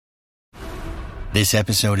This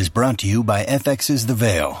episode is brought to you by FX's The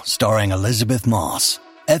Veil, starring Elizabeth Moss.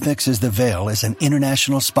 FX's The Veil is an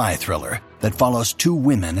international spy thriller that follows two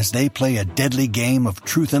women as they play a deadly game of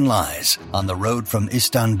truth and lies on the road from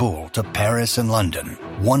Istanbul to Paris and London.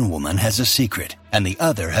 One woman has a secret, and the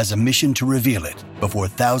other has a mission to reveal it before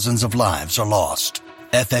thousands of lives are lost.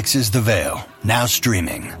 FX's The Veil, now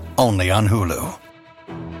streaming, only on Hulu.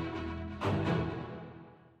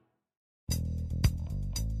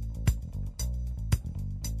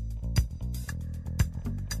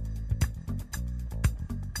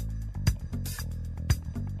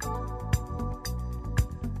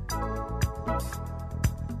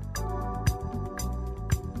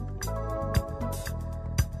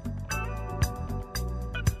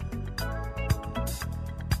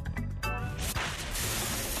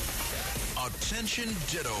 Attention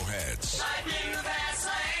Ditto Heads.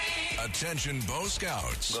 Attention Bo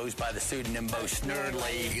Scouts. Goes by the pseudonym Bo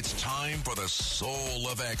Snerdley. It's time for the Soul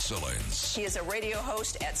of Excellence. He is a radio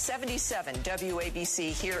host at 77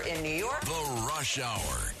 WABC here in New York. The Rush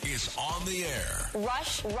Hour is on the air.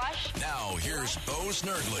 Rush. Now here's Bo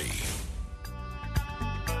Snerdley.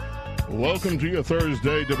 Welcome to your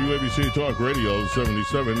Thursday WABC Talk Radio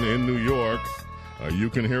 77 in New York.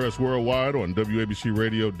 You can hear us worldwide on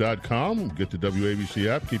WABCRadio.com. Get the WABC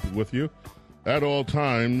app. Keep it with you at all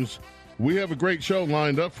times. We have a great show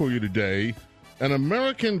lined up for you today. An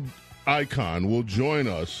American icon will join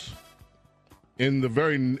us in the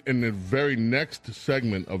very next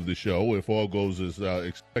segment of the show, if all goes as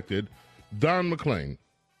expected. Don McLean.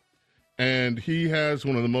 And he has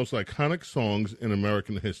one of the most iconic songs in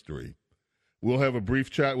American history. We'll have a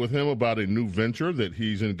brief chat with him about a new venture that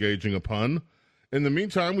he's engaging upon. In the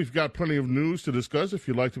meantime, we've got plenty of news to discuss. If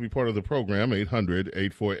you'd like to be part of the program,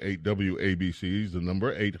 800-848-WABC is the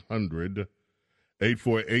number,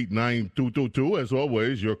 800-848-9222. As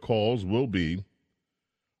always, your calls will be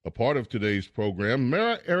a part of today's program.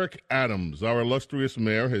 Mayor Eric Adams, our illustrious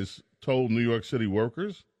mayor, has told New York City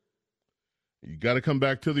workers, you got to come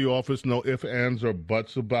back to the office, no ifs, ands, or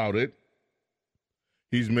buts about it.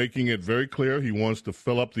 He's making it very clear he wants to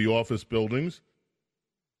fill up the office buildings.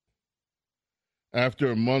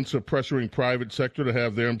 After months of pressuring private sector to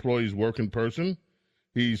have their employees work in person,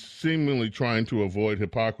 he's seemingly trying to avoid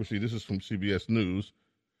hypocrisy. This is from CBS News,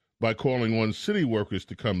 by calling on city workers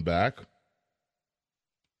to come back.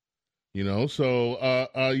 You know, so,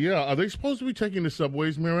 yeah, are they supposed to be taking the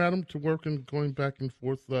subways, Mayor Adam, to work and going back and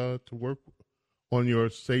forth to work on your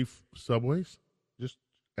safe subways? Just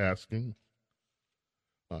asking.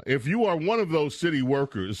 If you are one of those city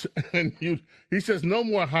workers, and he says no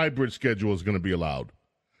more hybrid schedule is going to be allowed.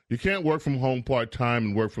 You can't work from home part-time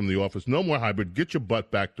and work from the office. No more hybrid. Get your butt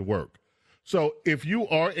back to work. So if you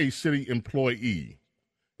are a city employee,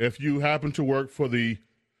 if you happen to work for the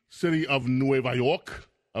city of New York,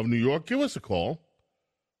 give us a call.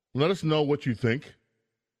 Let us know what you think.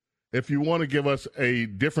 If you want to give us a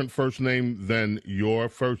different first name than your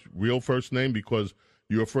real first name because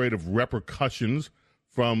you're afraid of repercussions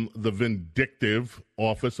from the vindictive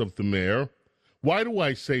office of the mayor. Why do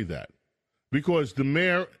I say that? Because the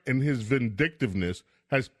mayor, in his vindictiveness,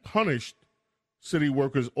 has punished city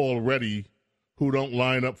workers already who don't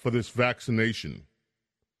line up for this vaccination.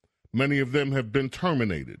 Many of them have been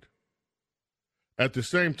terminated. At the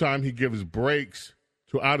same time, he gives breaks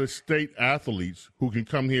to out-of-state athletes who can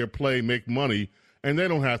come here, play, make money, and they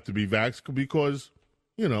don't have to be vaxxed because,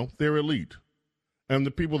 you know, they're elite. And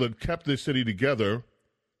the people that kept this city together,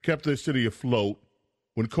 kept their city afloat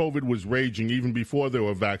when COVID was raging, even before there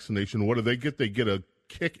were vaccination. What do they get? They get a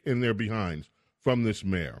kick in their behinds from this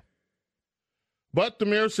mayor. But the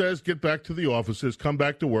mayor says, get back to the offices, come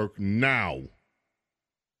back to work now.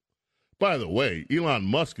 By the way, Elon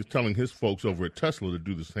Musk is telling his folks over at Tesla to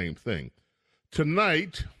do the same thing.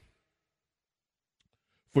 Tonight,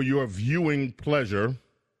 for your viewing pleasure,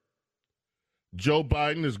 Joe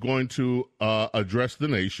Biden is going to address the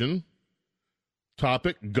nation.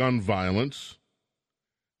 Topic, gun violence.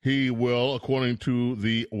 He will, according to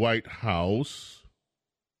the White House,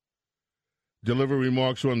 deliver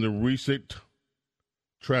remarks on the recent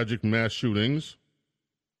tragic mass shootings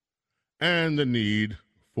and the need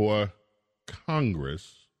for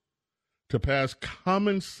Congress to pass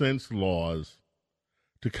common sense laws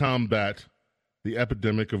to combat the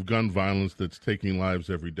epidemic of gun violence that's taking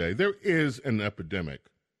lives every day. There is an epidemic,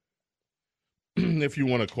 if you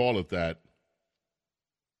want to call it that.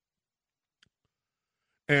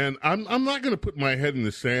 And I'm not going to put my head in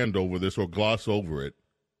the sand over this or gloss over it.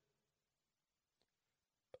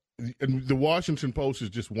 And the Washington Post is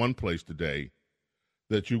just one place today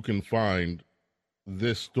that you can find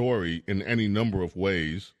this story in any number of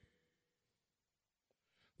ways.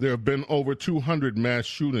 There have been over 200 mass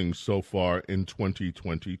shootings so far in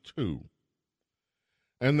 2022.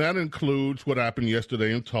 And that includes what happened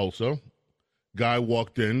yesterday in Tulsa. Guy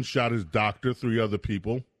walked in, shot his doctor, 3 other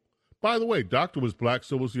people. By the way, doctor was black,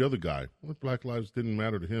 so was the other guy. Black lives didn't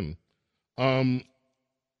matter to him.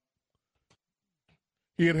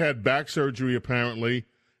 He had back surgery, apparently,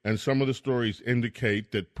 and some of the stories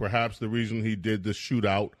indicate that perhaps the reason he did the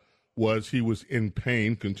shootout was he was in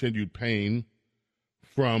pain, continued pain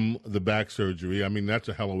from the back surgery. I mean, that's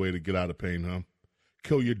a hell of a way to get out of pain, huh?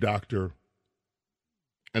 Kill your doctor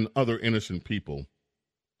and other innocent people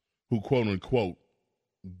who, quote unquote,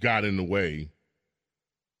 got in the way.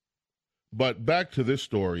 But back to this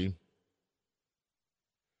story.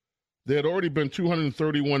 There had already been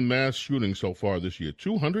 231 mass shootings so far this year.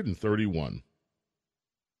 231.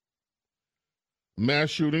 Mass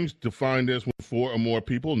shootings, defined as when 4 or more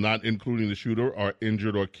people, not including the shooter, are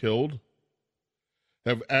injured or killed,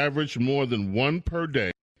 have averaged more than 1 per day.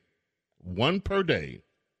 1 per day.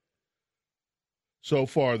 So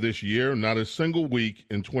far this year, not a single week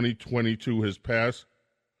in 2022 has passed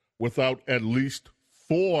without at least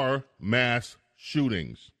 4 mass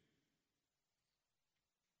shootings.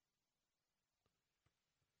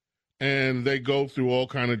 And they go through all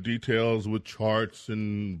kind of details with charts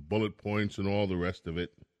and bullet points and all the rest of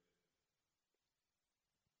it.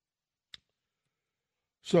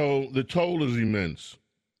 So the toll is immense.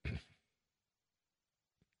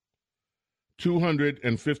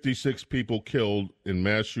 256 people killed in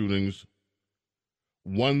mass shootings,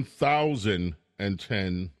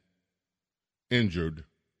 1,010 injured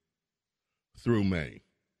through May.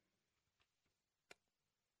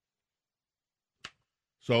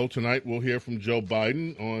 So tonight we'll hear from Joe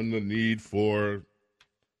Biden on the need for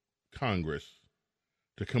Congress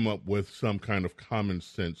to come up with some kind of common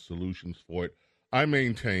sense solutions for it. I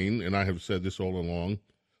maintain, and I have said this all along,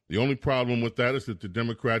 the only problem with that is that the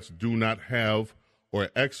Democrats do not have or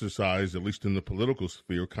exercise, at least in the political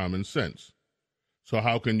sphere, common sense. So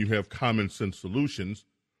how can you have common sense solutions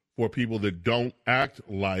for people that don't act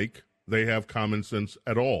like they have common sense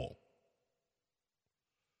at all?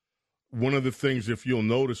 One of the things, if you'll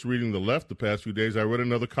notice reading the left the past few days, I read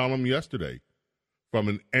another column yesterday from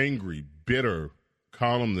an angry, bitter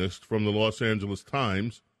columnist from the Los Angeles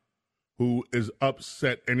Times who is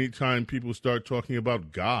upset anytime people start talking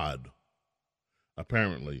about God,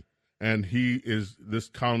 apparently. And this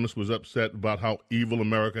columnist was upset about how evil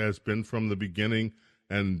America has been from the beginning,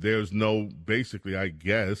 and there's no, basically, I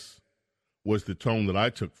guess, was the tone that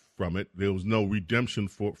I took from it. There was no redemption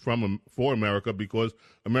for America because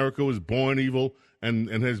America was born evil and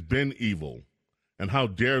has been evil. And how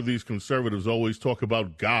dare these conservatives always talk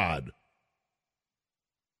about God?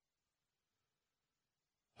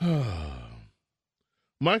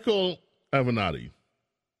 Michael Avenatti,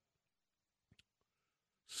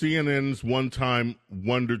 CNN's one-time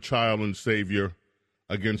wonder child and savior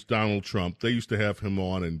against Donald Trump. They used to have him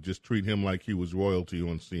on and just treat him like he was royalty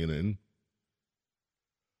on CNN.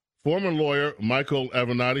 Former lawyer Michael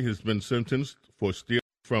Avenatti has been sentenced for stealing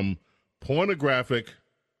from pornography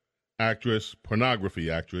actress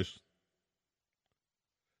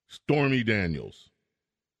Stormy Daniels.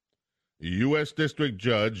 U.S. District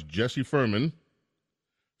Judge Jesse Furman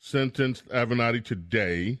sentenced Avenatti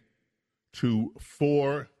today to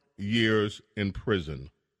 4 years in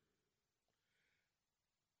prison.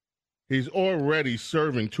 He's already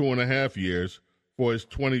serving 2.5 years for his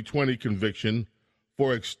 2020 conviction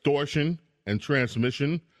for extortion and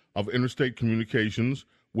transmission of interstate communications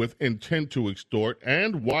with intent to extort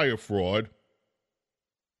and wire fraud.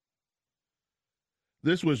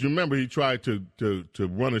 This was, remember, he tried to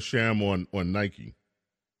run a sham on Nike.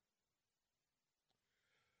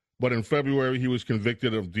 But in February, he was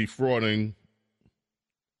convicted of defrauding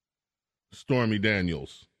Stormy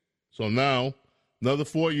Daniels. So now, another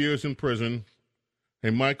 4 years in prison.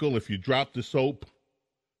 Hey, Michael, if you drop the soap,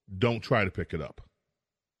 don't try to pick it up.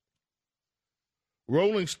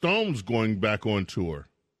 Rolling Stone's going back on tour.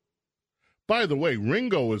 By the way,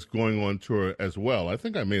 Ringo is going on tour as well. I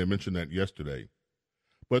think I may have mentioned that yesterday.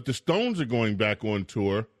 But the Stones are going back on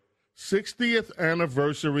tour. 60th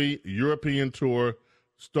anniversary European tour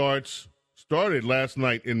started last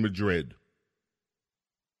night in Madrid.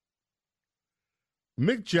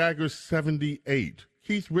 Mick Jagger's 78.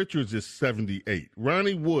 Keith Richards is 78.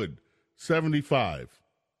 Ronnie Wood, 75.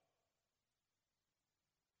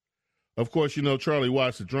 Of course, you know Charlie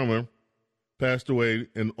Watts, the drummer, passed away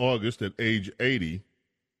in August at age 80.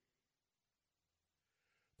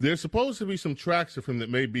 There's supposed to be some tracks of him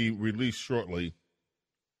that may be released shortly.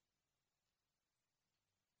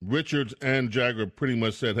 Richards and Jagger pretty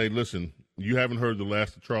much said, hey, listen, you haven't heard the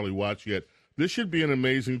last of Charlie Watts yet, this should be an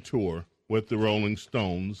amazing tour with the Rolling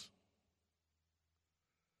Stones.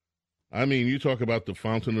 I mean, you talk about the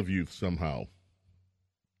fountain of youth somehow.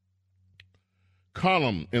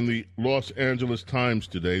 Column in the Los Angeles Times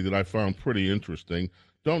today that I found pretty interesting.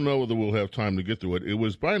 Don't know whether we'll have time to get through it. It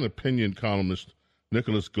was by an opinion columnist,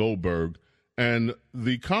 Nicholas Goldberg, and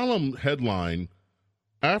the column headline,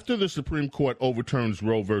 after the Supreme Court overturns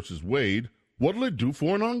Roe versus Wade, what'll it do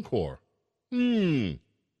for an encore? And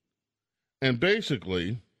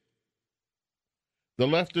basically, the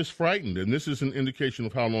left is frightened, and this is an indication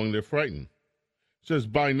of how long they're frightened. It says,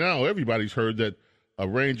 by now, everybody's heard that a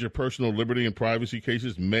range of personal liberty and privacy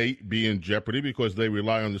cases may be in jeopardy because they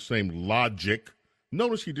rely on the same logic.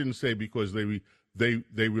 Notice he didn't say because they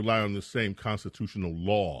rely on the same constitutional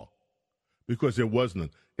law, because there was none.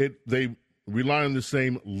 They rely on the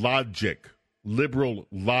same logic, liberal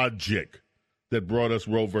logic, that brought us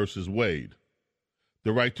Roe versus Wade.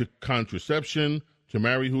 The right to contraception, to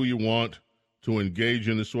marry who you want, to engage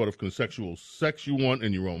in the sort of consensual sex you want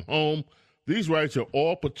in your own home. These rights are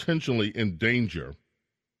all potentially in danger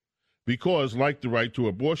because, like the right to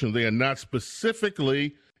abortion, they are not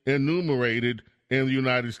specifically enumerated in the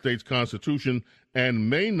United States Constitution and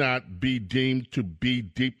may not be deemed to be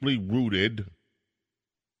deeply rooted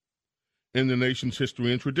in the nation's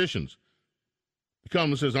history and traditions. The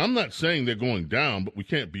columnist says, I'm not saying they're going down, but we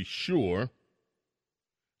can't be sure.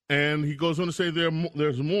 And he goes on to say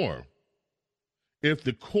there's more. If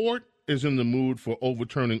the court is in the mood for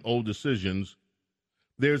overturning old decisions,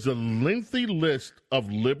 there's a lengthy list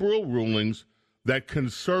of liberal rulings that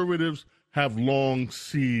conservatives have long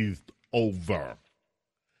seethed over.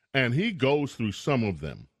 And he goes through some of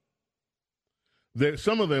them.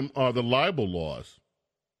 Some of them are the libel laws.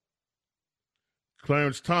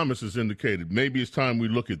 Clarence Thomas has indicated maybe it's time we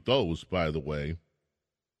look at those, by the way.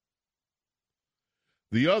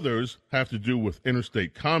 The others have to do with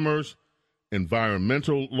interstate commerce,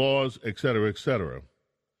 environmental laws, et cetera, et cetera.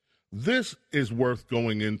 This is worth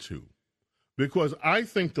going into because I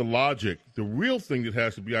think the logic, the real thing that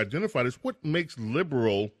has to be identified is what makes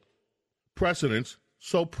liberal precedents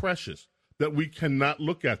so precious that we cannot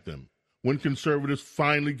look at them when conservatives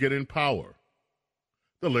finally get in power.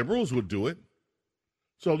 The liberals would do it.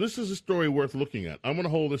 So this is a story worth looking at. I'm going to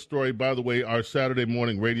hold this story. By the way, our Saturday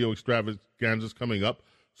morning radio extravaganza is coming up.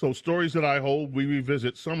 So stories that I hold, we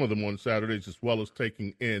revisit some of them on Saturdays as well as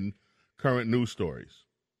taking in current news stories.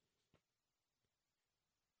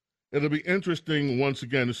 It'll be interesting once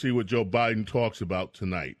again to see what Joe Biden talks about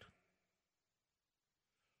tonight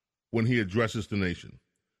when he addresses the nation.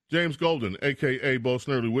 James Golden, a.k.a. Bo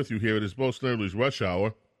Snerdley, with you here. It is Bo Snerdley's Rush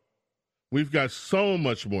Hour. We've got so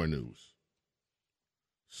much more news.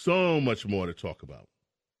 So much more to talk about.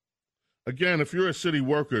 Again, if you're a city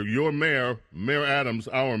worker, your mayor, Mayor Adams,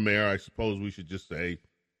 our mayor, I suppose we should just say,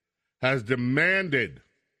 has demanded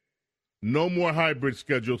no more hybrid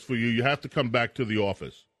schedules for you. You have to come back to the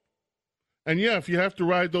office. And yeah, if you have to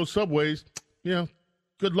ride those subways, good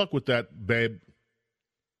luck with that, babe.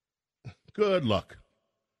 Good luck.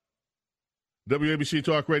 WABC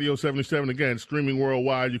Talk Radio 77, again, streaming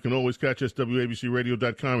worldwide. You can always catch us,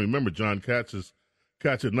 WABCRadio.com. Remember, John Katz is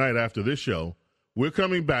Katz at Night after this show. We're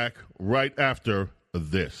coming back right after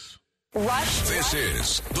this. Rush. This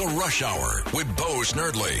is The Rush Hour with Bo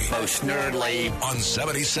Snerdley. Bo Snerdley. On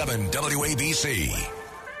 77 WABC.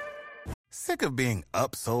 Sick of being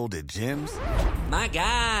upsold at gyms? My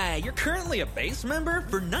guy, you're currently a base member?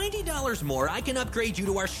 For $90 more, I can upgrade you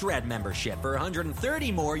to our Shred membership. For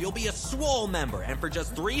 $130 more, you'll be a Swole member. And for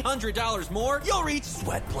just $300 more, you'll reach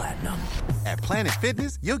Sweat Platinum. At Planet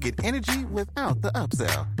Fitness, you'll get energy without the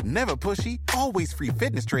upsell. Never pushy, always free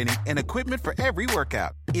fitness training and equipment for every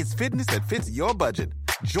workout. It's fitness that fits your budget.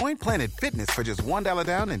 Join Planet Fitness for just $1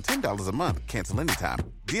 down and $10 a month. Cancel anytime.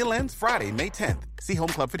 Deal ends Friday, May 10th. See Home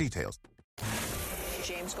Club for details.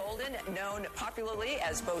 James Golden, known popularly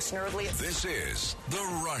as Bo Snerdley. This is The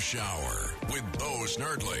Rush Hour with Bo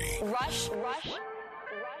Snerdley. Rush.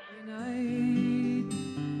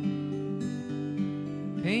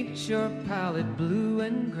 Paint your palette blue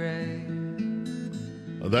and gray.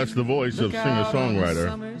 That's the voice of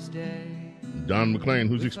singer-songwriter Don McLean,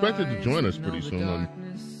 who's expected to join us pretty soon on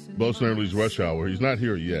Bo Snerdley's Rush Hour. He's not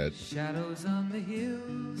here yet.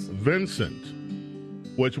 Vincent,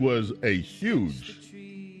 which was a huge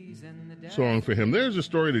song for him. There's a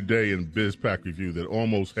story today in BizPac Review that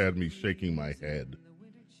almost had me shaking my head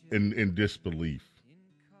in disbelief.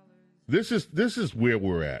 This is where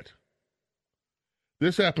we're at.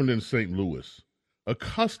 This happened in St. Louis. A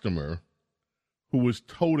customer who was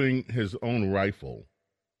toting his own rifle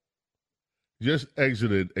just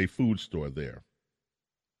exited a food store there.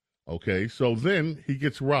 Okay, so then he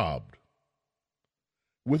gets robbed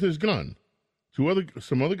with his gun.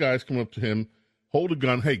 Some other guys come up to him, hold a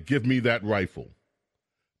gun, hey, give me that rifle.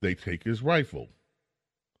 They take his rifle.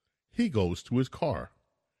 He goes to his car.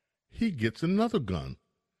 He gets another gun.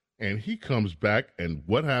 And he comes back, and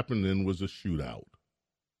what happened then was a shootout.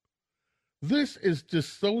 This is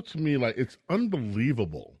just so, to me, like, it's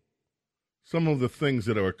unbelievable, some of the things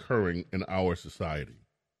that are occurring in our society.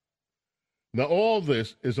 Now, all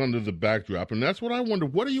this is under the backdrop, and that's what I wonder,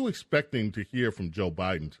 what are you expecting to hear from Joe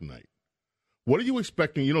Biden tonight? What are you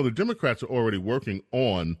expecting? You know, the Democrats are already working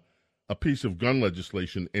on a piece of gun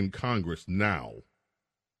legislation in Congress now,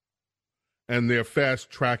 and they're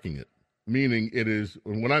fast-tracking it, meaning it is,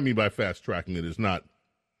 and what I mean by fast-tracking it is not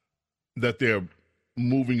that they're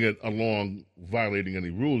moving it along, violating any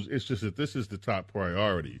rules. It's just that this is the top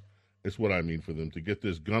priority. It's what I mean for them, to get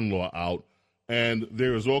this gun law out. And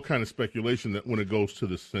there is all kind of speculation that when it goes to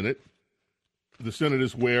the Senate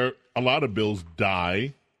is where a lot of bills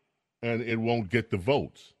die and it won't get the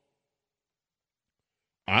votes.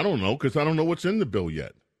 I don't know, because I don't know what's in the bill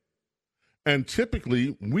yet. And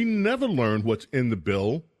typically, we never learn what's in the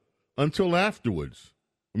bill until afterwards.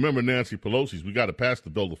 Remember Nancy Pelosi's, we got to pass the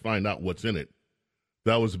bill to find out what's in it.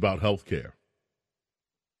 That was about health care.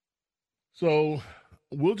 So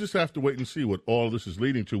we'll just have to wait and see what all this is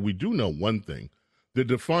leading to. We do know one thing. The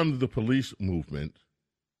defund the police movement,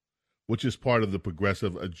 which is part of the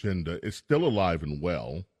progressive agenda, is still alive and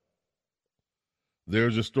well.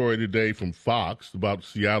 There's a story today from Fox about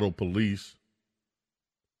Seattle police.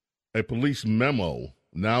 A police memo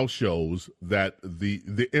now shows that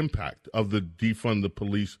the impact of the defund the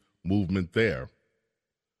police movement there.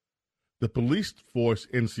 The police force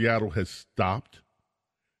in Seattle has stopped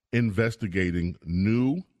investigating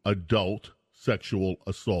new adult sexual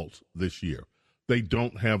assaults this year. They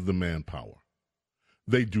don't have the manpower.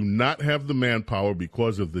 They do not have the manpower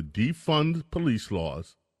because of the defund police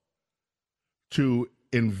laws to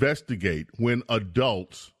investigate when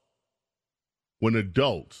adults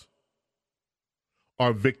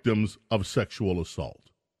are victims of sexual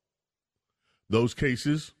assault. Those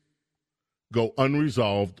cases go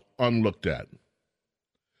unresolved, unlooked at.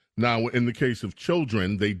 Now, in the case of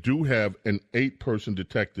children, they do have an 8-person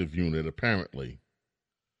detective unit, apparently,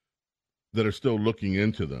 that are still looking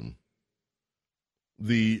into them.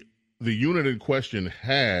 The unit in question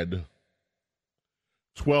had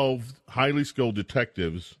 12 highly skilled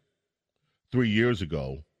detectives 3 years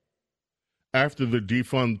ago. After the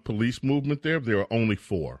defund police movement there are only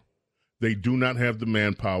 4. They do not have the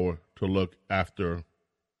manpower to look after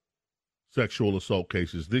sexual assault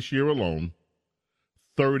cases. This year alone,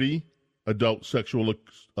 30 adult sexual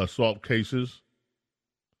assault cases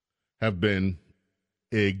have been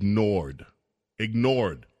ignored.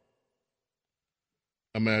 Ignored.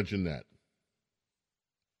 Imagine that.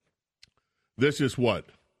 This is what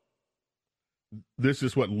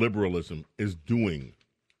liberalism is doing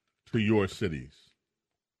to your cities.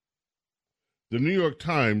 The New York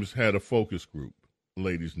Times had a focus group,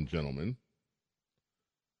 ladies and gentlemen.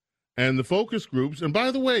 And the focus groups, and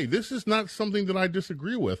by the way, this is not something that I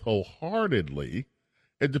disagree with wholeheartedly.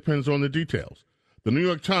 It depends on the details. The New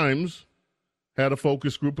York Times had a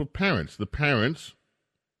focus group of parents. The parents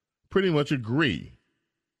pretty much agree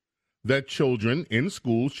that children in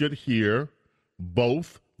school should hear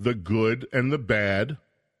both the good and the bad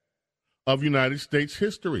of United States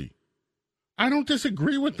history. I don't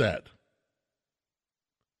disagree with that.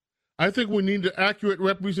 I think we need an accurate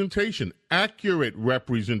representation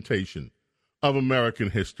of American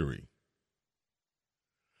history.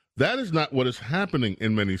 That is not what is happening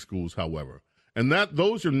in many schools, however. And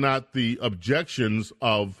those are not the objections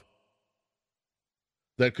that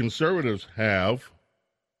conservatives have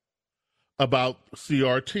about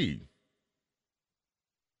CRT.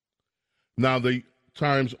 Now, the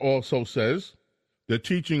Times also says the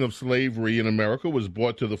teaching of slavery in America was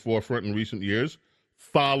brought to the forefront in recent years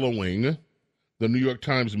following the New York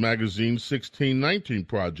Times Magazine 1619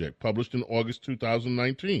 Project, published in August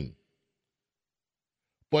 2019.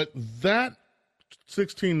 But that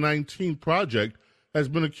 1619 Project has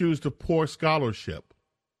been accused of poor scholarship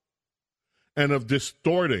and of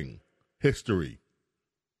distorting history,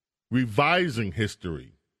 revising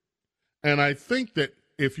history. And I think that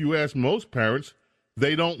if you ask most parents,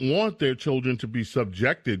 they don't want their children to be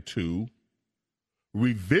subjected to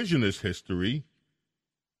revisionist history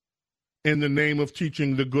in the name of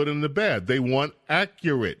teaching the good and the bad. They want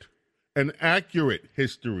an accurate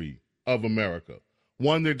history of America,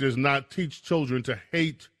 one that does not teach children to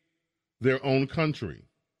hate their own country.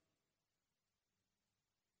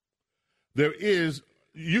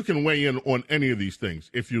 you can weigh in on any of these things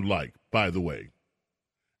if you like, by the way.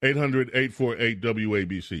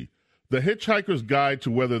 800-848-WABC. The Hitchhiker's Guide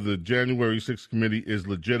to Whether the January 6th Committee is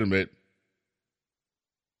Legitimate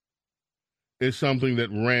is something that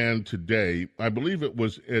ran today. I believe it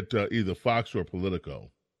was at either Fox or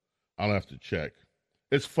Politico. I'll have to check.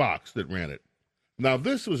 It's Fox that ran it. Now,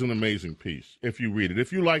 this was an amazing piece, if you read it.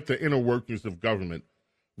 If you like the inner workings of government,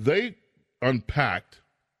 they unpacked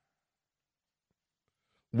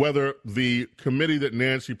whether the committee that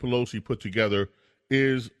Nancy Pelosi put together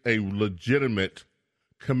is a legitimate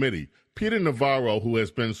committee. Peter Navarro, who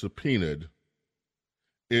has been subpoenaed,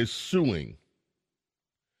 is suing.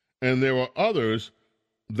 And there are others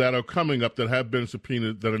that are coming up that have been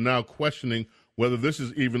subpoenaed that are now questioning whether this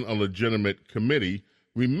is even a legitimate committee.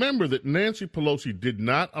 Remember that Nancy Pelosi did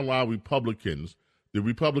not allow Republicans, the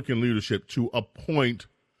Republican leadership, to appoint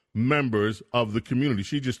members of the community.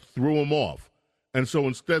 She just threw them off. And so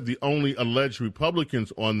instead, the only alleged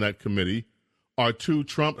Republicans on that committee are two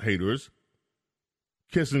Trump haters,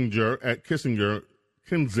 Kinzinger,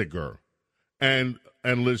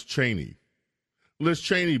 and Liz Cheney. Liz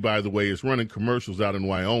Cheney, by the way, is running commercials out in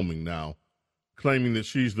Wyoming now, claiming that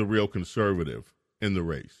she's the real conservative in the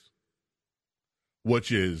race,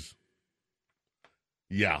 which is,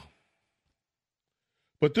 yeah.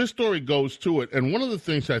 But this story goes to it, and one of the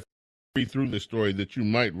things I read through this story that you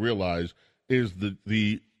might realize is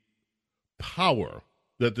the power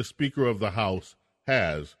that the Speaker of the House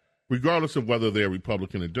has, regardless of whether they're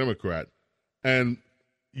Republican or Democrat. And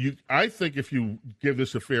I think if you give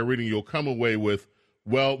this a fair reading, you'll come away with,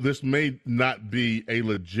 well, this may not be a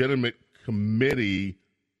legitimate committee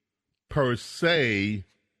per se,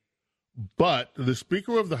 but the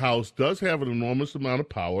Speaker of the House does have an enormous amount of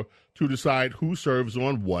power to decide who serves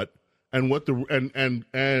on what, and what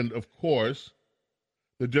and of course,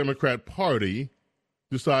 the Democrat Party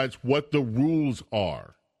decides what the rules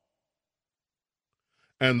are.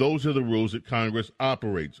 And those are the rules that Congress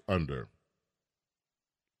operates under.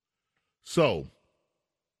 So,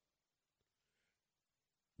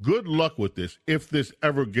 good luck with this if this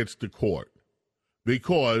ever gets to court,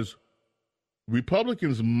 because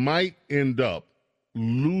Republicans might end up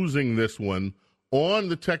losing this one on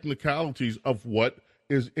the technicalities of what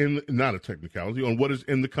is not a technicality, on what is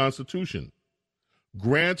in the Constitution,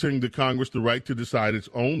 granting the Congress the right to decide its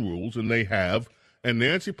own rules, and they have. And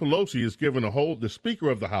Nancy Pelosi is given the Speaker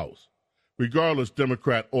of the House, regardless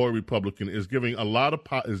Democrat or Republican, is given a lot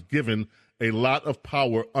of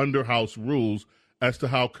power under House rules as to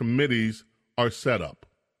how committees are set up.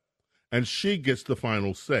 And she gets the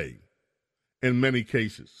final say in many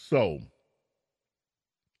cases. So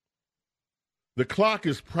the clock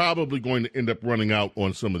is probably going to end up running out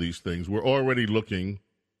on some of these things. We're already looking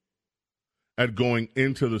at going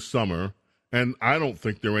into the summer, and I don't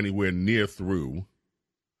think they're anywhere near through.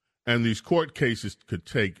 And these court cases could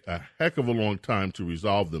take a heck of a long time to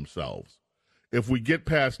resolve themselves. If we get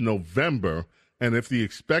past November, and if the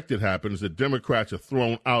expected happens, that Democrats are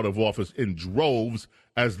thrown out of office in droves,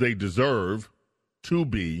 as they deserve to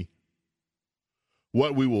be,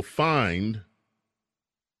 what we will find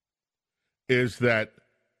is that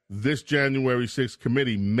this January 6th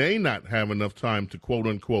committee may not have enough time to,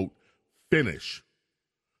 quote-unquote, finish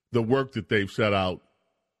the work that they've set out,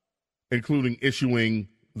 including issuing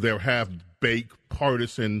their half-baked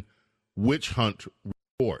partisan witch hunt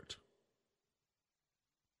report.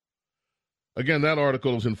 Again, that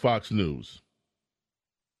article is in Fox News.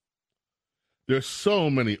 There's so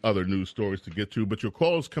many other news stories to get to, but your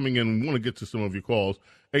calls coming in, we want to get to some of your calls.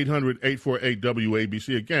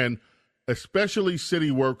 800-848-WABC. Again, especially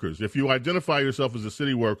city workers. If you identify yourself as a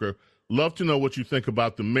city worker, love to know what you think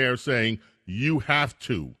about the mayor saying you have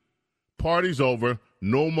to. Party's over.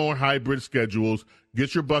 No more hybrid schedules.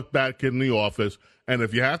 Get your buck back in the office. And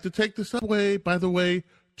if you have to take the subway, by the way,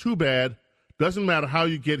 too bad. Doesn't matter how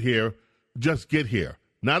you get here. Just get here.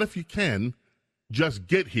 Not if you can. Just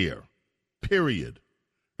get here. Period.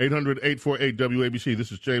 800-848-WABC.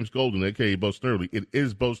 This is James Golden, a.k.a. Bo Snerdley. It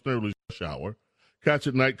is Bo Snerdley's Rush Hour. Catch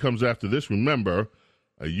at Night comes after this. Remember,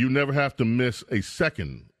 you never have to miss a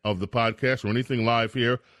second of the podcast or anything live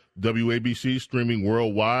here. WABC streaming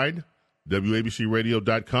worldwide.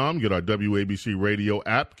 WABCRadio.com. Get our WABC Radio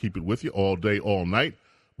app. Keep it with you all day, all night.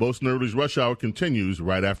 Bo Snerdley's Rush Hour continues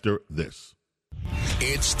right after this.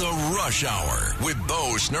 It's the Rush Hour with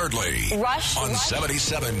Bo Snerdley. Rush on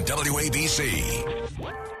 77 WABC.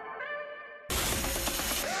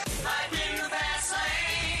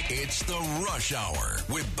 It's the Rush Hour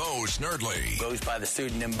with Bo Snerdley. Goes by the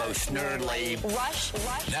pseudonym Bo Snerdley. Rush.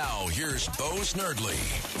 Now here's Bo Snerdley.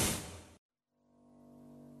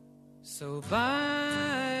 So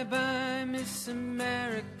bye-bye, Miss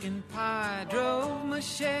American Pie. Drove my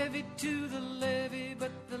Chevy to the levee,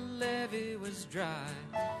 but the levee was dry.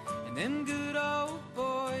 And them good old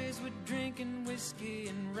boys were drinking whiskey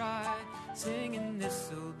and rye, singing,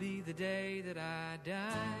 this'll be the day that I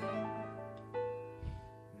die.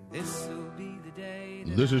 This'll be the day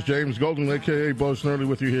that This is James Golden, a.k.a. Bo Snerdley,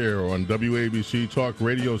 with you here on WABC Talk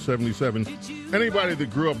Radio 77. Anybody that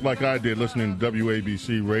grew up like I did listening to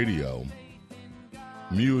WABC Radio,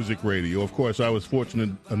 music radio. Of course, I was fortunate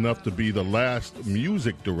enough to be the last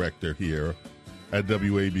music director here at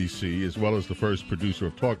WABC, as well as the first producer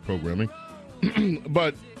of talk programming.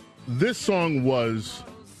 But this song was,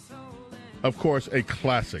 of course, a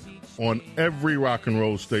classic on every rock and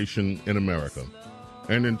roll station in America.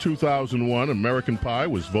 And in 2001, American Pie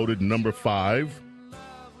was voted number 5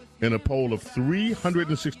 in a poll of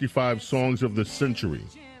 365 songs of the century.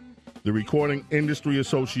 The Recording Industry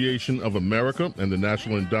Association of America and the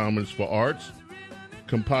National Endowments for Arts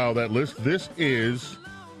compiled that list. This is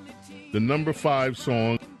the number 5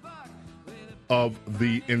 song of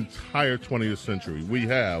the entire 20th century. We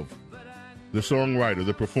have the songwriter,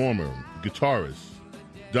 the performer, guitarist,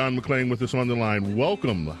 Don McLean with us on the line.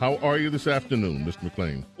 Welcome. How are you this afternoon, Mr.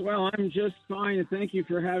 McLean? Well, I'm just fine, and thank you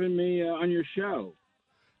for having me on your show.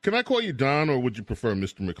 Can I call you Don, or would you prefer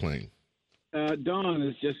Mr. McLean? Don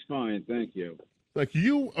is just fine, thank you. Like,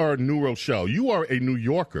 you are New Rochelle. You are a New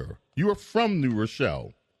Yorker. You are from New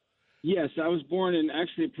Rochelle. Yes, I was born in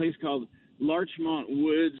actually a place called Larchmont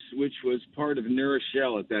Woods, which was part of New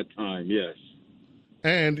Rochelle at that time, yes.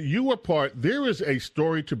 And you were there is a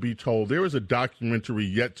story to be told. There is a documentary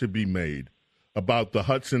yet to be made about the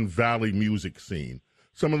Hudson Valley music scene.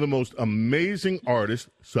 Some of the most amazing artists,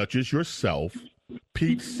 such as yourself,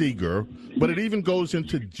 Pete Seeger, but it even goes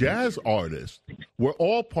into jazz artists, were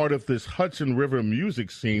all part of this Hudson River music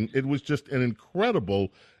scene. It was just an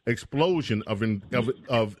incredible explosion of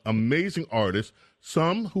amazing artists,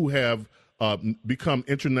 some who have become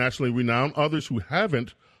internationally renowned, others who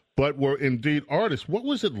haven't, but were indeed artists. What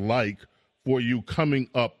was it like for you coming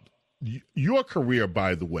up? Your career,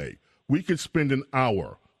 by the way, we could spend an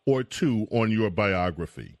hour or two on your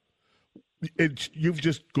biography. You've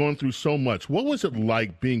just gone through so much. What was it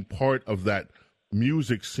like being part of that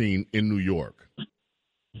music scene in New York?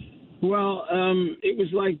 Well, it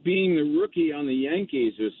was like being the rookie on the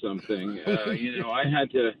Yankees or something.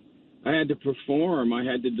 I had to perform. I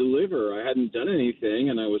had to deliver. I hadn't done anything,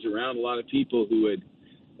 and I was around a lot of people who had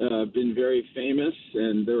been very famous,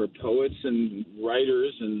 and there were poets and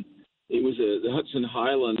writers, and it was the Hudson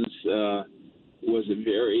Highlands was a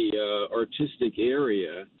very artistic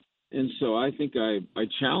area, and so I think I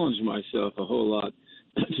challenged myself a whole lot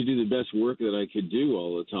to do the best work that I could do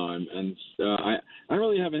all the time, and I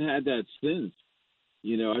really haven't had that since.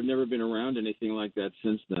 I've never been around anything like that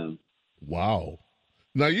since then. Wow.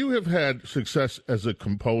 Now, you have had success as a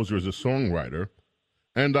composer, as a songwriter.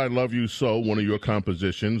 And I Love You So, one of your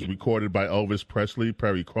compositions, recorded by Elvis Presley,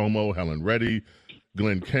 Perry Como, Helen Reddy,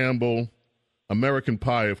 Glenn Campbell. American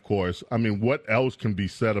Pie, of course. I mean, what else can be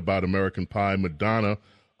said about American Pie? Madonna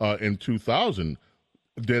in 2000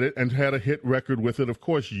 did it and had a hit record with it. Of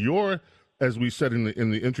course, as we said in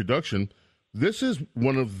the introduction, this is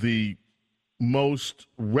one of the most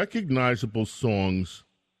recognizable songs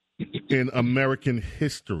in American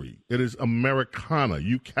history. It is Americana.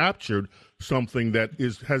 You captured something that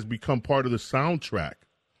has become part of the soundtrack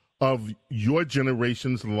of your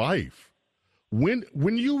generation's life. When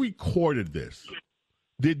you recorded this,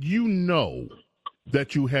 did you know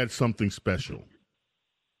that you had something special?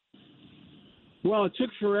 Well, it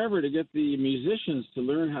took forever to get the musicians to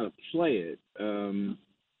learn how to play it.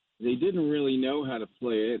 They didn't really know how to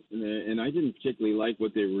play it, and I didn't particularly like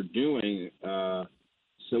what they were doing.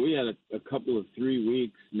 So we had a couple of 3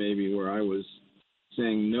 weeks maybe where I was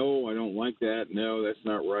saying, no, I don't like that. No, that's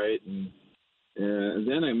not right. And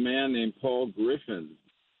then a man named Paul Griffin,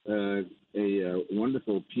 a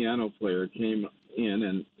wonderful piano player, came in,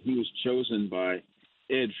 and he was chosen by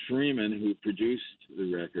Ed Freeman, who produced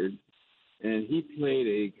the record. And he played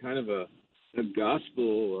a kind of a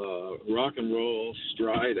gospel rock and roll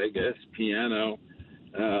stride, I guess, piano,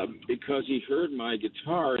 because he heard my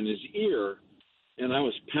guitar in his ear. And I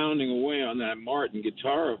was pounding away on that Martin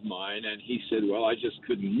guitar of mine, and he said, well, I just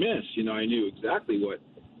couldn't miss. I knew exactly what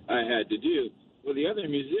I had to do. Well, the other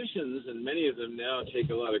musicians, and many of them now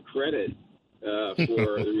take a lot of credit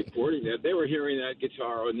for the recording that. They were hearing that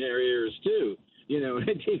guitar in their ears, too. And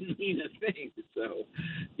it didn't mean a thing. So,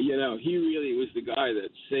 he really was the guy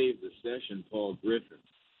that saved the session, Paul Griffin.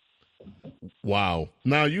 Wow.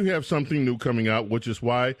 Now you have something new coming out, which is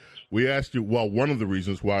why we asked you, well, one of the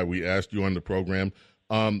reasons why we asked you on the program.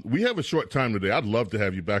 We have a short time today. I'd love to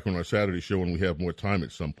have you back on our Saturday show when we have more time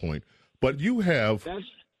at some point. But you have...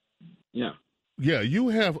 Yeah, you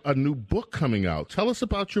have a new book coming out. Tell us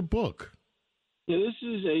about your book. Yeah, this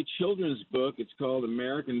is a children's book. It's called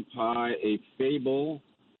American Pie, A Fable,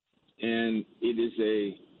 and it is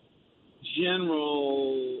a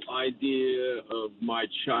general idea of my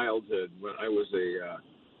childhood when I was a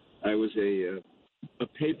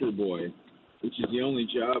paper boy, which is the only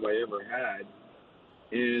job I ever had.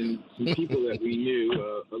 And some people that we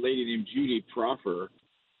knew, a lady named Judy Proffer,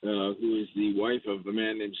 who is the wife of a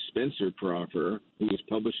man named Spencer Proffer, who was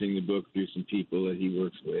publishing the book through some people that he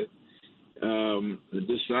works with,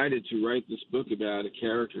 decided to write this book about a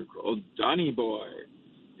character called Donnie Boy.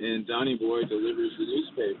 And Donnie Boy delivers the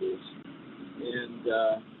newspapers. And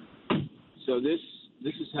so this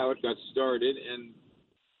is how it got started. And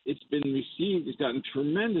it's been received, it's gotten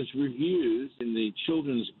tremendous reviews in the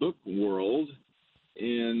children's book world.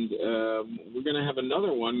 And we're going to have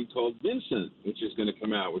another one called Vincent, which is going to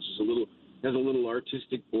come out, which is has a little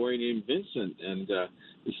artistic boy named Vincent, and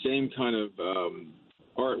the same kind of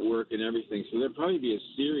artwork and everything. So there'll probably be a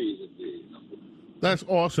series of these. That's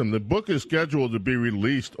awesome. The book is scheduled to be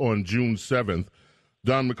released on June 7th.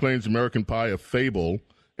 Don McLean's American Pie, A Fable,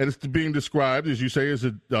 and it's being described, as you say, as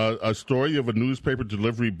a story of a newspaper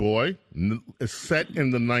delivery boy set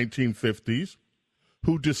in the 1950s.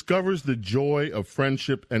 Who discovers the joy of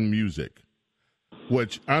friendship and music,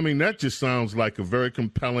 which, I mean, that just sounds like a very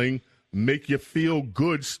compelling,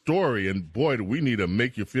 make-you-feel-good story. And, boy, do we need a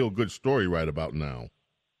make-you-feel-good story right about now.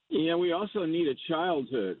 Yeah, we also need a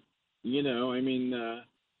childhood. You know, I mean,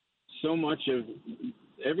 so much of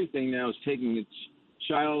everything now is taking its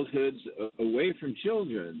childhoods away from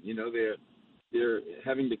children. You know, they're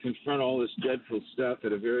having to confront all this dreadful stuff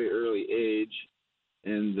at a very early age.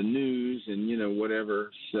 And the news and, you know, whatever.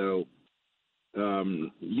 So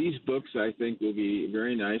these books, I think, will be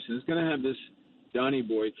very nice. And it's going to have this Donnie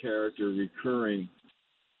Boy character recurring.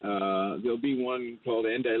 There'll be one called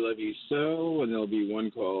And I Love You So, and there'll be one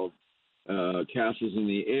called Castles in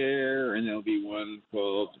the Air, and there'll be one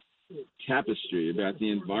called Tapestry about the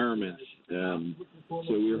environment. So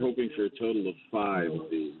we're hoping for a total of 5 of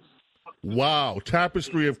these. Wow.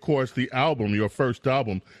 Tapestry, of course, the album, your first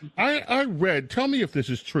album. I read, tell me if this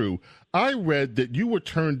is true, I read that you were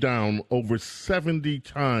turned down over 70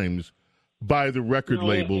 times by the record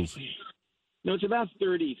labels. No, it's about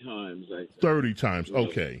 30 times, I think. 30 times,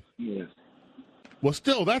 okay. Yeah. Well,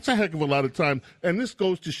 still, that's a heck of a lot of time. And this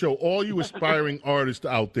goes to show all you aspiring artists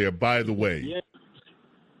out there, by the way. Yeah.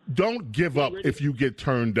 Don't give up if you get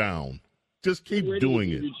turned down. Just keep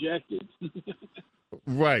doing it. Rejected.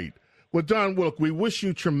 Right. Well, Don Wilk, we wish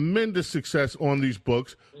you tremendous success on these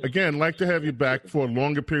books. Again, like to have you back for a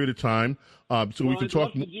longer period of time, so we can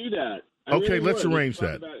talk. I'd love to do that. Okay, let's arrange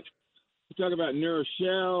that. We could talk about New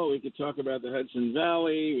Rochelle. We could talk about the Hudson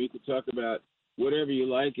Valley. We could talk about whatever you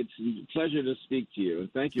like. It's a pleasure to speak to you,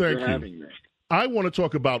 and thank you for having me. I want to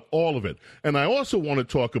talk about all of it, and I also want to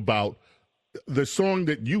talk about the song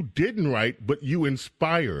that you didn't write, but you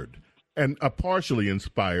inspired and partially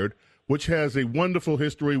inspired, which has a wonderful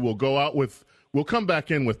history. We'll come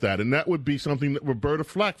back in with that, and that would be something that Roberta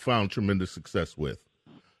Flack found tremendous success with,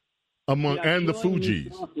 and the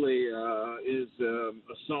Fugees. Softly is a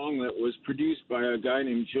song that was produced by a guy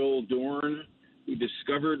named Joel Dorn, who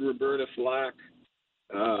discovered Roberta Flack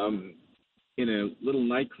in a little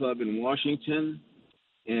nightclub in Washington,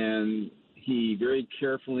 and he very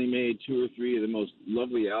carefully made 2 or 3 of the most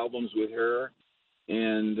lovely albums with her.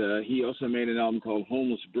 And he also made an album called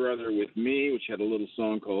Homeless Brother with Me, which had a little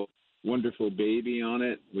song called Wonderful Baby on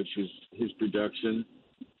it, which was his production.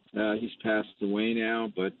 He's passed away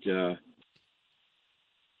now, but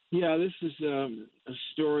this is a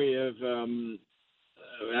story of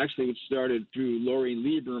actually it started through Lori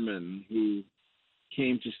Lieberman, who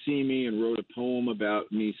came to see me and wrote a poem about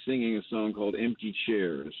me singing a song called Empty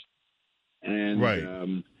Chairs. And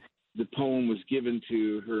right. The poem was given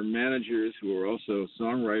to her managers, who are also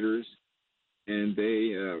songwriters, and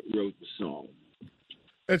they wrote the song.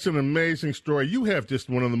 It's an amazing story. You have just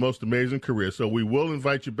one of the most amazing careers, so we will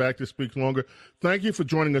invite you back to speak longer. Thank you for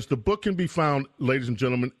joining us. The book can be found, ladies and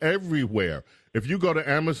gentlemen, everywhere. If you go to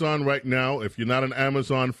Amazon right now, if you're not an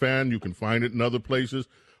Amazon fan, you can find it in other places.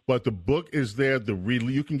 But the book is there.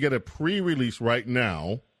 You can get a pre-release right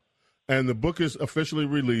now, and the book is officially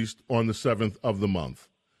released on the 7th of the month.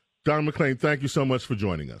 Don McLean, thank you so much for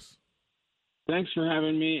joining us. Thanks for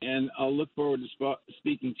having me, and I'll look forward to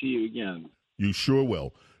speaking to you again. You sure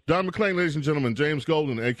will. Don McClain, ladies and gentlemen, James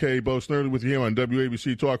Golden, a.k.a. Bo Snerdley, with you here on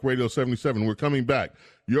WABC Talk Radio 77. We're coming back.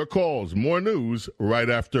 Your calls, more news right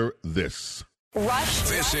after this. Rush.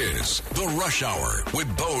 This is The Rush Hour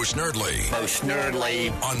with Bo Snerdley. Bo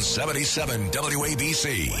Snerdley. On 77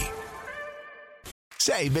 WABC.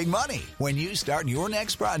 Save big money when you start your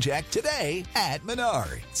next project today at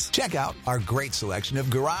Menards. Check out our great selection of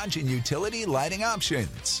garage and utility lighting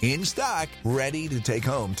options. In stock, ready to take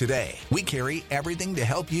home today. We carry everything to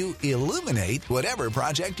help you illuminate whatever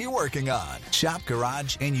project you're working on. Shop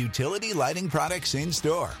garage and utility lighting products in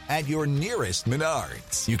store at your nearest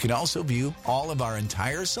Menards. You can also view all of our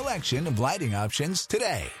entire selection of lighting options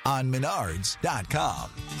today on Menards.com.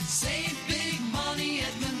 Save big money at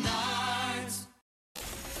Menards.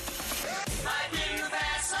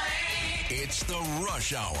 It's The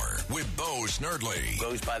Rush Hour with Bo Snerdley.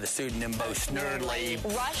 Goes by the pseudonym Bo Snerdley.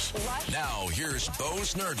 Rush. Now, here's Bo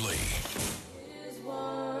Snerdley.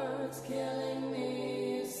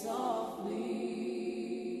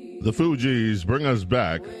 The Fugees bring us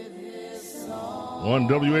back on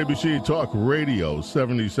WABC Talk Radio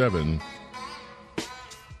 77.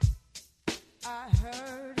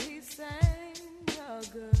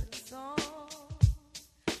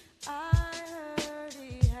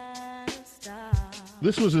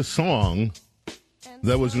 This was a song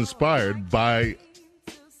that was inspired by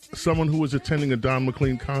someone who was attending a Don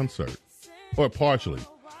McLean concert, or partially.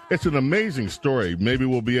 It's an amazing story. Maybe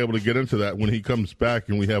we'll be able to get into that when he comes back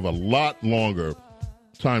and we have a lot longer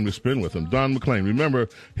time to spend with him. Don McLean, remember,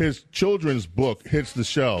 his children's book hits the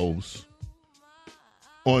shelves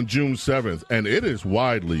on June 7th, and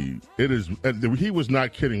he was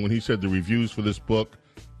not kidding when he said the reviews for this book,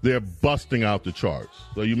 they're busting out the charts.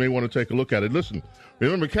 So you may want to take a look at it. Listen,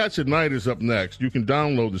 remember, Cats at Night is up next. You can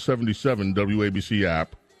download the 77 WABC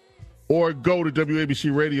app or go to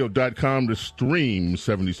WABCRadio.com to stream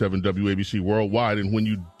 77 WABC worldwide. And when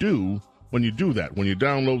you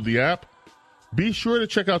download the app, be sure to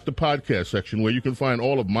check out the podcast section where you can find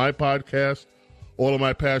all of my podcasts, all of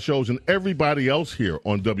my past shows, and everybody else here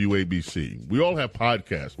on WABC. We all have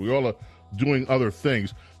podcasts. We all are doing other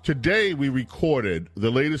things. Today, we recorded the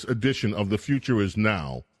latest edition of The Future Is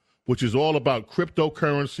Now, which is all about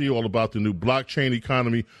cryptocurrency, all about the new blockchain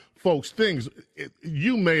economy. Folks,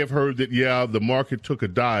 you may have heard that, the market took a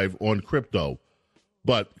dive on crypto,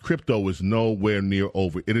 but crypto is nowhere near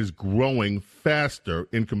over. It is growing faster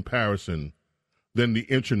in comparison than the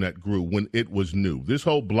internet grew when it was new. This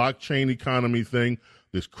whole blockchain economy thing,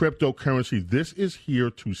 this cryptocurrency, this is here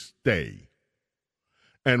to stay.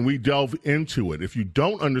 And we delve into it. If you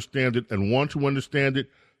don't understand it and want to understand it,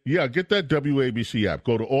 get that WABC app.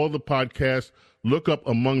 Go to all the podcasts. Look up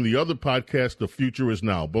among the other podcasts, The Future Is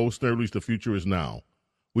Now. Bo Snerdley's The Future Is Now.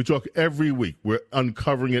 We talk every week. We're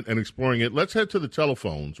uncovering it and exploring it. Let's head to the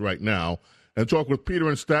telephones right now and talk with Peter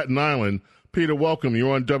in Staten Island. Peter, welcome.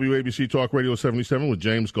 You're on WABC Talk Radio 77 with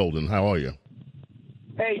James Golden. How are you?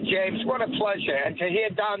 Hey, James. What a pleasure. And to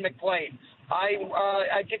hear Don McLean. I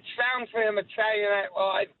did sound for him at Saturday Night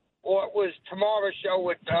Live, or it was Tomorrow's show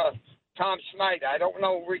with Tom Snyder. I don't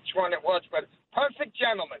know which one it was, but perfect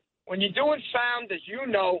gentleman. When you're doing sound, as you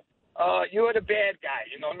know, you're the bad guy.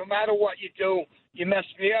 You know, no matter what you do, you mess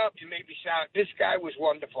me up, you make me sound. This guy was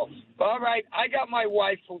wonderful. But all right, I got my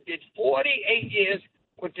wife who did 48 years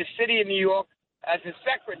with the city of New York as a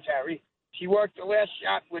secretary. She worked the last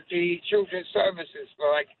shot with the Children's Services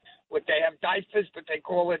for what they have diapers, but they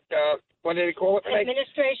call it, what do they call it?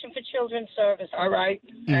 Administration for Children's Services. All right.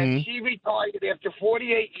 Mm-hmm. And she retired after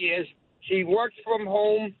 48 years. She worked from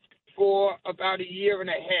home for about a year and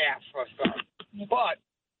a half or so. But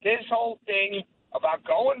this whole thing about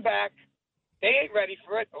going back, they ain't ready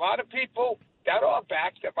for it. A lot of people that are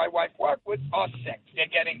back that my wife worked with are sick. They're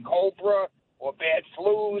getting Cobra or bad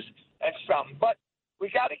flus and something. But we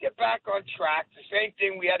got to get back on track. The same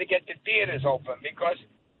thing, we had to get the theaters open because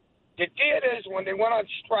the theaters, when they went on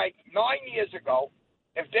strike 9 years ago,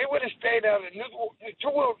 if they would have stayed out 2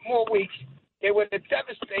 more weeks, they would have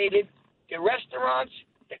devastated the restaurants,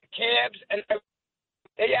 the cabs, and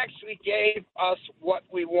they actually gave us what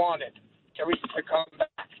we wanted to come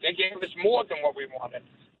back. They gave us more than what we wanted.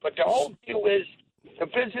 But the whole deal is the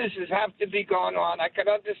businesses have to be gone on. I can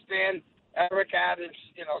understand Eric Adams,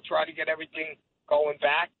 try to get everything going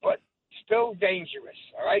back, but still dangerous,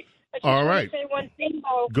 all right? All right. Say one thing,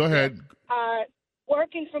 though. Go ahead.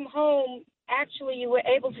 Working from home, actually, you were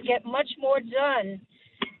able to get much more done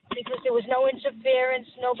because there was no interference,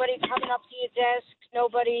 nobody coming up to your desk,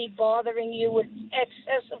 nobody bothering you with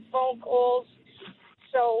excessive phone calls.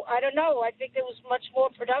 So, I don't know. I think it was much more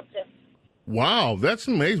productive. Wow, that's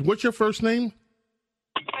amazing. What's your first name?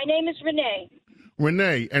 My name is Renee.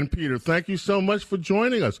 Renee and Peter, thank you so much for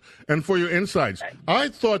joining us and for your insights. I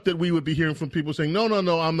thought that we would be hearing from people saying, no,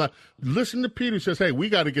 I'm not. Listen to Peter. He says, hey, we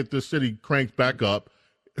got to get this city cranked back up.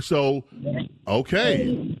 So,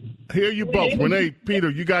 okay. Here you both. Renee, Peter,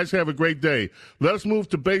 you guys have a great day. Let us move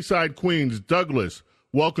to Bayside, Queens. Douglas,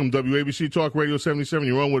 welcome, WABC Talk Radio 77.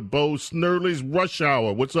 You're on with Bo Snerdley's Rush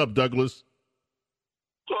Hour. What's up, Douglas?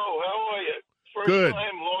 So, how are you? First Good.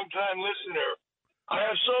 time, long time listener. I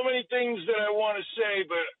have so many things that I want to say,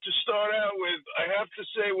 but to start out with, I have to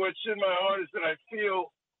say what's in my heart is that I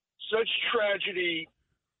feel such tragedy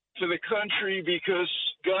to the country because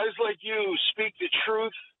guys like you speak the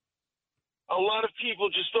truth. A lot of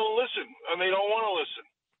people just don't listen, and they don't want to listen.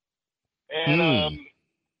 And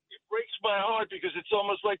it breaks my heart because it's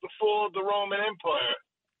almost like the fall of the Roman Empire.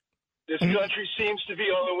 This country seems to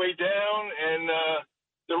be on the way down, and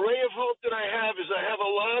the ray of hope that I have is I have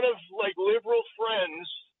a lot of liberal friends,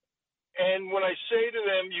 and when I say to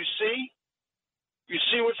them, you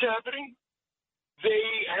see what's happening? They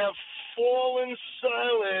have fallen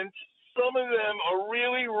silent. Some of them are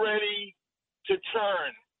really ready to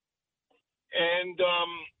turn. And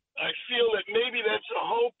I feel that maybe that's a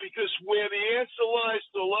hope because where the answer lies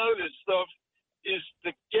to a lot of this stuff is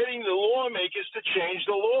getting the lawmakers to change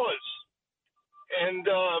the laws. And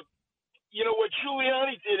what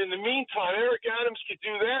Giuliani did in the meantime, Eric Adams could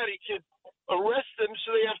do that. He could arrest them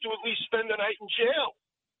so they have to at least spend the night in jail.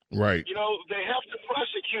 Right. They have to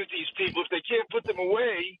prosecute these people. If they can't put them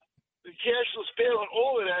away, the cashless bail and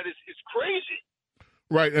all of that is crazy.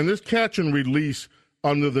 Right, and this catch and release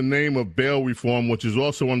under the name of bail reform, which is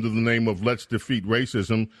also under the name of Let's Defeat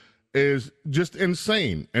Racism, is just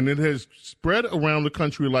insane. And it has spread around the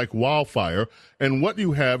country like wildfire. And what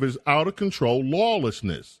you have is out-of-control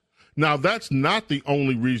lawlessness. Now, that's not the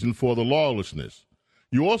only reason for the lawlessness.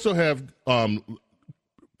 You also have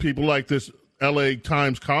people like this L.A.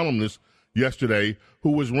 Times columnist yesterday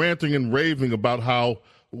who was ranting and raving about how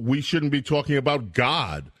we shouldn't be talking about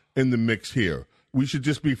God in the mix here. We should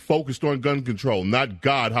just be focused on gun control, not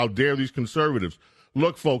God. How dare these conservatives?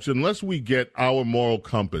 Look, folks, unless we get our moral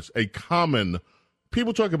compass,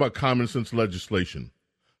 people talk about common sense legislation.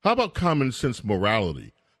 How about common sense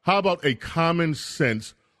morality? How about a common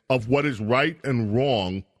sense of what is right and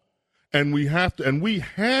wrong? And we had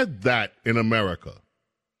that in America.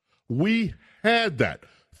 We had that.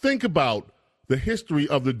 Think about the history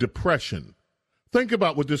of the Depression. Think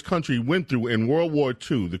about what this country went through in World War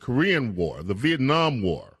II, the Korean War, the Vietnam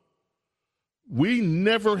War. We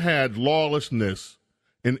never had lawlessness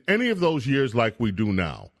in any of those years like we do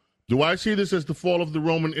now. Do I see this as the fall of the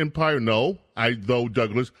Roman Empire? No.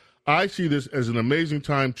 Douglas, I see this as an amazing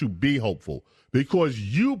time to be hopeful because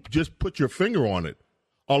you just put your finger on it.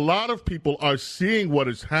 A lot of people are seeing what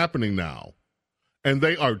is happening now, and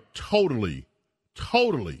they are totally,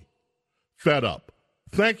 totally fed up.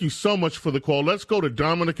 Thank you so much for the call. Let's go to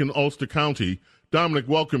Dominic in Ulster County. Dominic,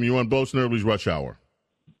 welcome. You're on Bo Snerdley's Rush Hour.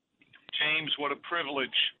 James, what a privilege.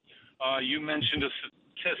 You mentioned a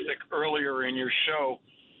statistic earlier in your show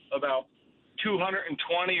about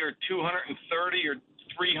 220 or 230 or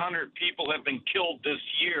 300 people have been killed this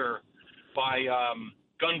year by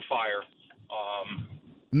gunfire.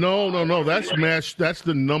 No. That's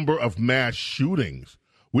the number of mass shootings.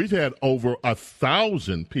 We've had over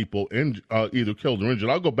 1,000 people either killed or injured.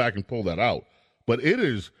 I'll go back and pull that out. But it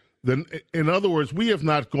is, in other words, we have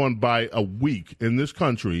not gone by a week in this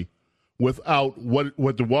country without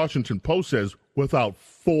what the Washington Post says, without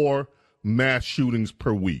 4 mass shootings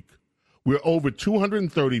per week. We're over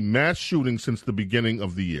 230 mass shootings since the beginning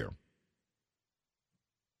of the year.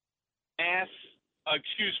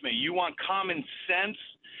 You want common sense?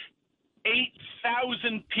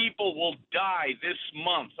 8,000 people will die this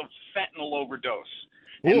month of fentanyl overdose.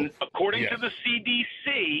 And according to the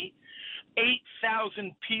CDC,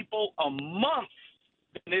 8,000 people a month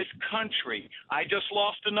in this country. I just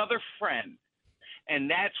lost another friend. And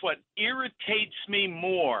that's what irritates me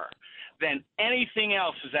more than anything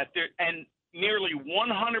else is that nearly 100%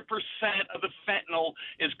 of the fentanyl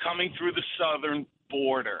is coming through the southern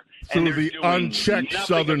border. Through the unchecked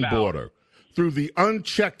southern border. Through the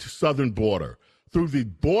unchecked southern border. Through the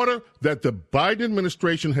border that the Biden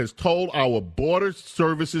administration has told our border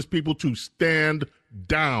services people to stand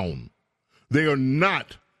down. They are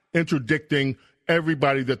not interdicting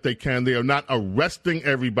everybody that they can. They are not arresting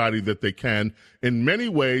everybody that they can. In many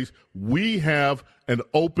ways, we have an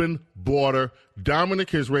open border. Dominic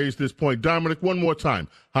has raised this point. Dominic, one more time.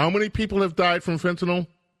 How many people have died from fentanyl?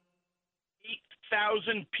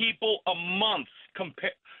 8,000 people a month,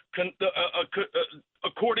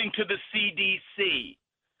 according to the CDC.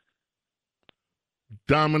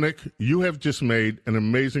 Dominic, you have just made an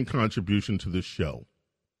amazing contribution to this show.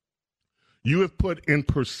 You have put in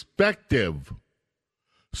perspective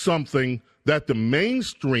something that the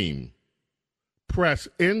mainstream press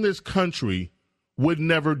in this country would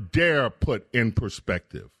never dare put in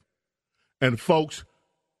perspective. And folks,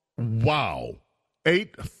 wow,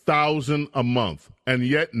 8,000 a month, and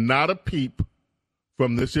yet not a peep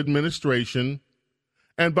from this administration.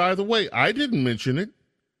 And by the way, I didn't mention it.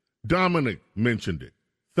 Dominic mentioned it.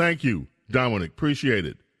 Thank you, Dominic. Appreciate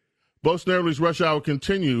it. Bo Snerdley's Rush Hour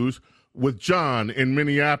continues with John in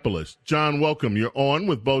Minneapolis. John, welcome. You're on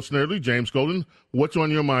with Bo Snerdley. James Golden, what's on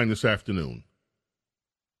your mind this afternoon?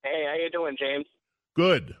 Hey, how you doing, James?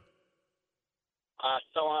 Good.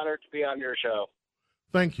 So honored to be on your show.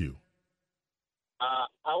 Thank you. I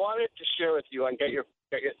wanted to share with you and get your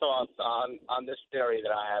thoughts on this theory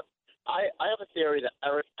that I have. I have a theory that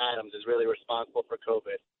Eric Adams is really responsible for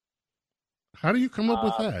COVID. How do you come up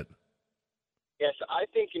with that? Yes, I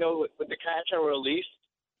think, with the catch and release,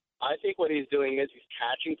 I think what he's doing is he's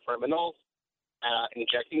catching criminals,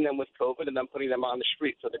 injecting them with COVID, and then putting them on the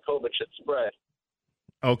street so the COVID should spread.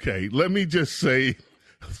 Okay, let me just say,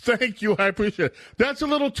 thank you. I appreciate it. That's a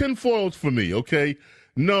little tinfoil for me, okay?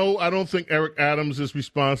 No, I don't think Eric Adams is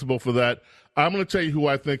responsible for that. I'm going to tell you who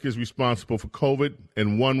I think is responsible for COVID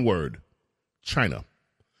in one word: China.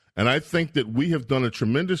 And I think that we have done a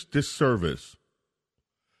tremendous disservice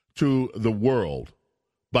to the world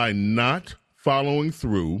by not following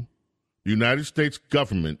through the United States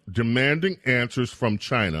government demanding answers from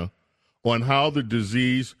China on how the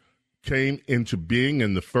disease came into being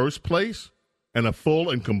in the first place, and a full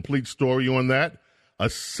and complete story on that. A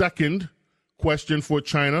second question for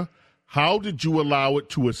China: how did you allow it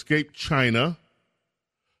to escape China?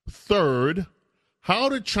 Third, how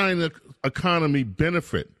did China's economy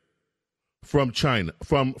benefit from China,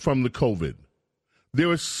 from the COVID? There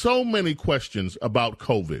are so many questions about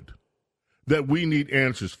COVID that we need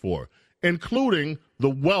answers for, including the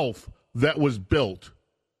wealth that was built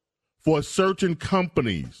for certain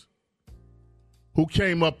companies who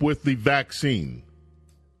came up with the vaccine.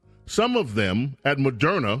 Some of them at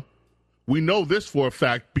Moderna, we know this for a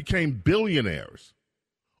fact, became billionaires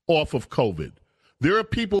off of COVID. There are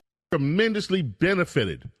people who tremendously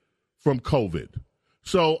benefited from COVID.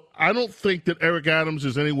 So I don't think that Eric Adams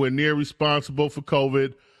is anywhere near responsible for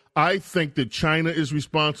COVID. I think that China is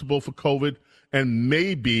responsible for COVID, and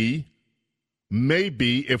maybe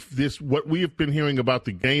if this, what we have been hearing about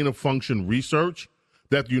the gain of function research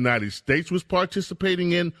that the United States was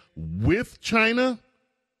participating in with China,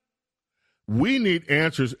 we need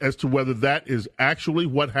answers as to whether that is actually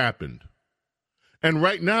what happened. And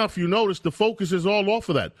right now, if you notice, the focus is all off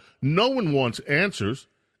of that. No one wants answers.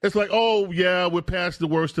 It's like, oh, yeah, we're past the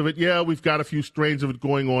worst of it. Yeah, we've got a few strains of it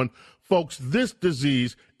going on. Folks, this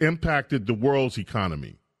disease impacted the world's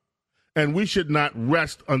economy. And we should not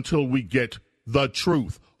rest until we get the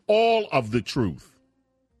truth, all of the truth,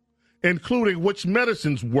 including which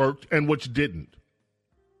medicines worked and which didn't,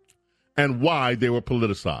 and why they were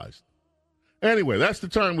politicized. Anyway, that's the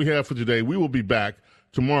time we have for today. We will be back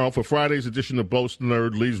tomorrow for Friday's edition of Bo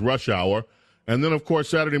Snerdley's Rush Hour. And then, of course,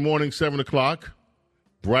 Saturday morning, 7 o'clock,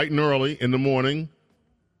 bright and early in the morning,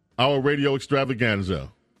 our radio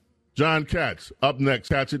extravaganza. John Katz up next,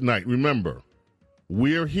 Katz at Night. Remember,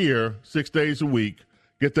 we're here 6 days a week.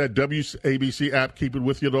 Get that WABC app. Keep it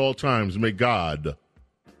with you at all times. May God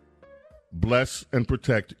bless and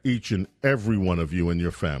protect each and every one of you and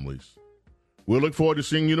your families. We'll look forward to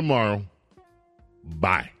seeing you tomorrow.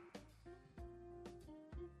 Bye.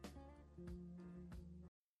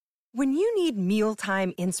 When you need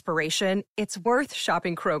mealtime inspiration, it's worth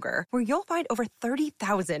shopping Kroger, where you'll find over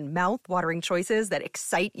 30,000 mouth-watering choices that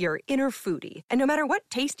excite your inner foodie. And no matter what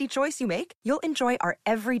tasty choice you make, you'll enjoy our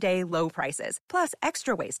everyday low prices, plus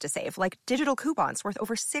extra ways to save, like digital coupons worth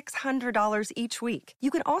over $600 each week. You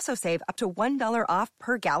can also save up to $1 off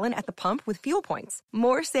per gallon at the pump with fuel points.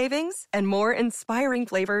 More savings and more inspiring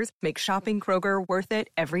flavors make shopping Kroger worth it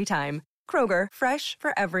every time. Kroger, fresh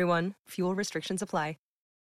for everyone. Fuel restrictions apply.